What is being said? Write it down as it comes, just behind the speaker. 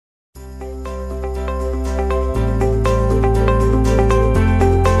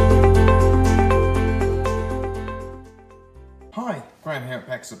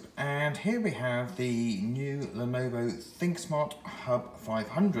Pexip, and here we have the new Lenovo ThinkSmart Hub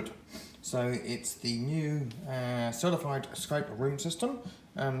 500. So it's the new certified Skype Room System,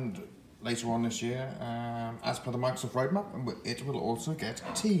 and later on this year, as per the Microsoft roadmap, it will also get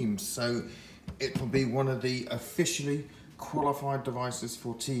Teams. So it will be one of the officially qualified devices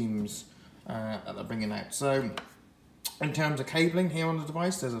for Teams that they're bringing out. So in terms of cabling here on the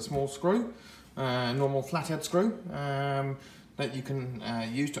device, there's a small screw, normal flathead screw that you can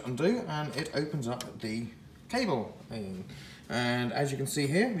use to undo, and it opens up the cable thing. And as you can see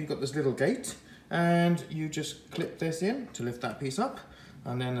here, we've got this little gate, and you just clip this in to lift that piece up,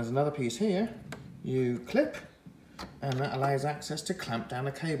 and then there's another piece here you clip, and that allows access to clamp down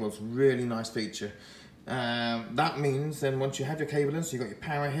the cable. It's a really nice feature. That means then once you have your cable in, so you've got your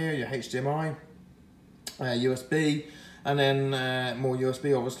power here, your HDMI, USB, and then more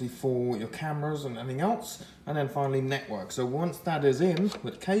USB obviously for your cameras and anything else, and then finally network. So once that is in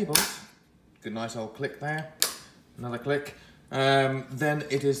with cables, good nice old click there, another click, then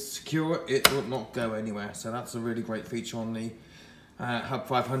it is secure, it will not go anywhere. So that's a really great feature on the Hub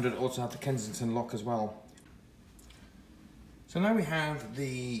 500. Also have the Kensington lock as well. So now we have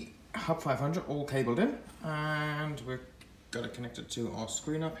the Hub 500 all cabled in, and we've got it connected to our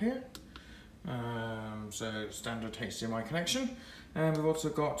screen up here. So standard HDMI connection, and we've also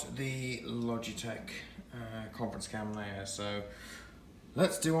got the Logitech conference cam there. So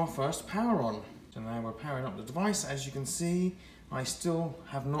let's do our first power on. So now we're powering up the device. As you can see, I still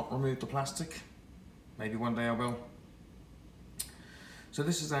have not removed the plastic. Maybe one day I will. So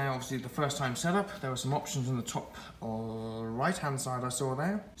this is obviously the first time setup. There were some options in the top right hand side I saw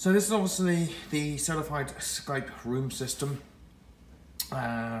there. So this is obviously the certified Skype Room System.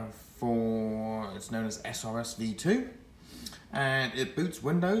 It's known as SRS V2, and it boots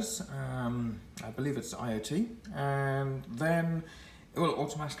Windows. I believe it's IoT, and then it will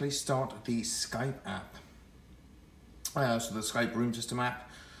automatically start the Skype app. So the Skype Room System app,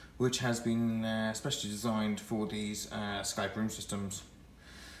 which has been specially designed for these Skype Room Systems.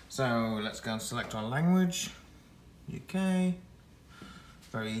 So let's go and select our language, UK.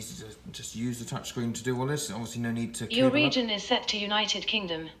 Very easy to just use the touchscreen to do all this. Obviously no need to... Your region is set to United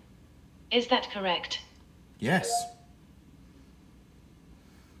Kingdom. Is that correct? Yes.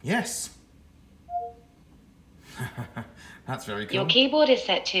 Yes. That's very cool. Your keyboard is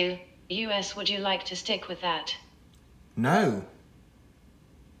set to US. Would you like to stick with that? No.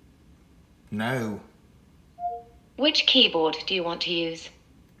 No. Which keyboard do you want to use?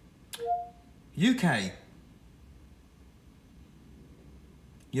 UK.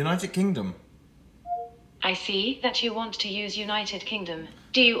 United Kingdom. I see that you want to use United Kingdom.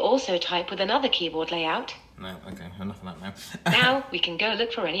 Do you also type with another keyboard layout? No, okay, enough of that now. Now we can go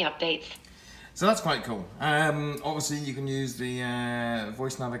look for any updates. So that's quite cool. Obviously you can use the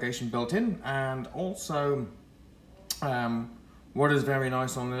voice navigation built in, and also what is very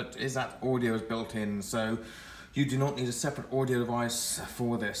nice on it is that audio is built in, so you do not need a separate audio device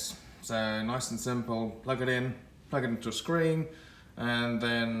for this. So nice and simple, plug it in, plug it into a screen, and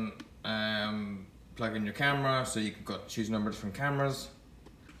then plug in your camera, so you can choose a number of different cameras.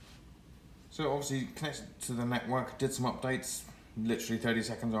 So obviously connected to the network, did some updates literally 30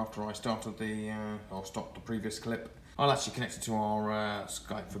 seconds after I started or stopped the previous clip. I'll actually connect it to our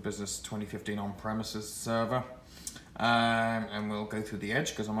Skype for Business 2015 on-premises server, and we'll go through the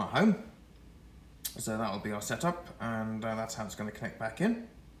edge because I'm at home. So that will be our setup, and that's how it's going to connect back in.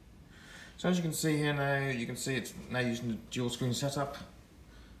 So as you can see here now, you can see it's now using the dual screen setup,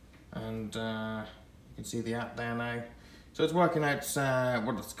 and you can see the app there now. So it's working out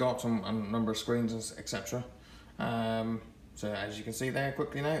what it's got on a number of screens, etc. So as you can see there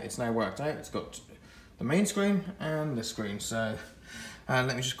quickly now, it's now worked out. It's got the main screen and this screen. So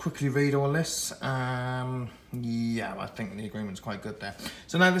let me just quickly read all this. Yeah, I think the agreement's quite good there.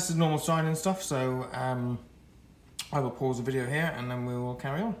 So now this is normal sign-in stuff. So I will pause the video here and then we will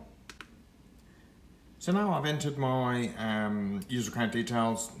carry on. So now I've entered my user account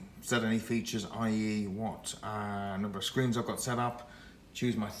details, set any features, i.e. what number of screens I've got set up,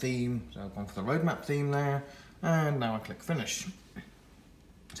 choose my theme, so I've gone for the roadmap theme there, and now I click finish.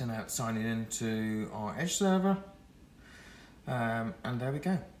 So now it's signing into our Edge server, and there we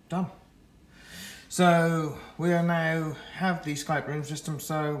go, done. So we are now have the Skype Room System,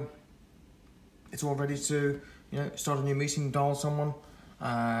 so it's all ready to start a new meeting, dial someone.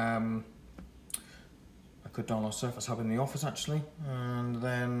 I could dial our Surface Hub in the office actually, and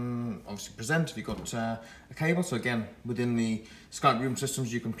then obviously present if you've got a cable. So again, within the Skype Room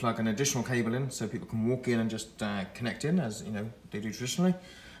Systems you can plug an additional cable in so people can walk in and just connect in as they do traditionally.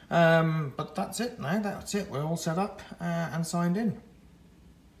 But that's it now, that's it, we're all set up and signed in.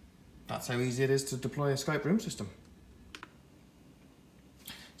 that's how easy it is to deploy a Skype Room System.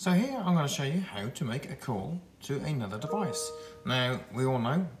 So here I'm going to show you how to make a call to another device. Now, we all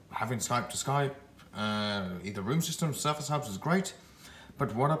know having Skype to Skype, either Room Systems, Surface Hubs is great,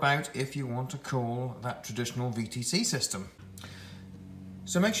 but what about if you want to call that traditional VTC system?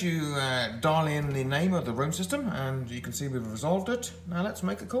 So make sure you dial in the name of the room system, and you can see we've resolved it. Now let's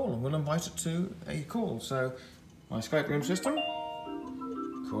make a call and we'll invite it to a call. So my Skype Room System,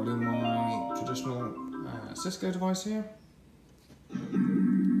 calling my traditional Cisco device here.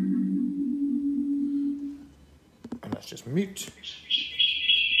 And let's just mute.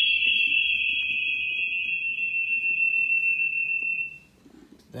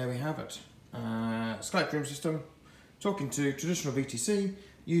 There we have it. Skype Room System talking to traditional VTC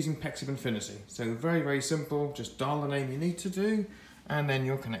using Pexip Infinity. So very, very simple. Just dial the name you need to do and then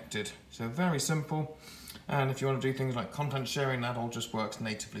you're connected. So very simple. And if you want to do things like content sharing, that all just works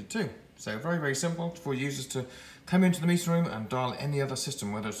natively too. So very, very simple for users to come into the meeting room and dial any other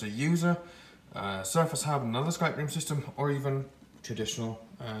system, whether it's a user, Surface Hub, another Skype Room System, or even traditional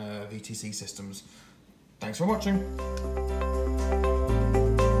VTC systems. Thanks for watching.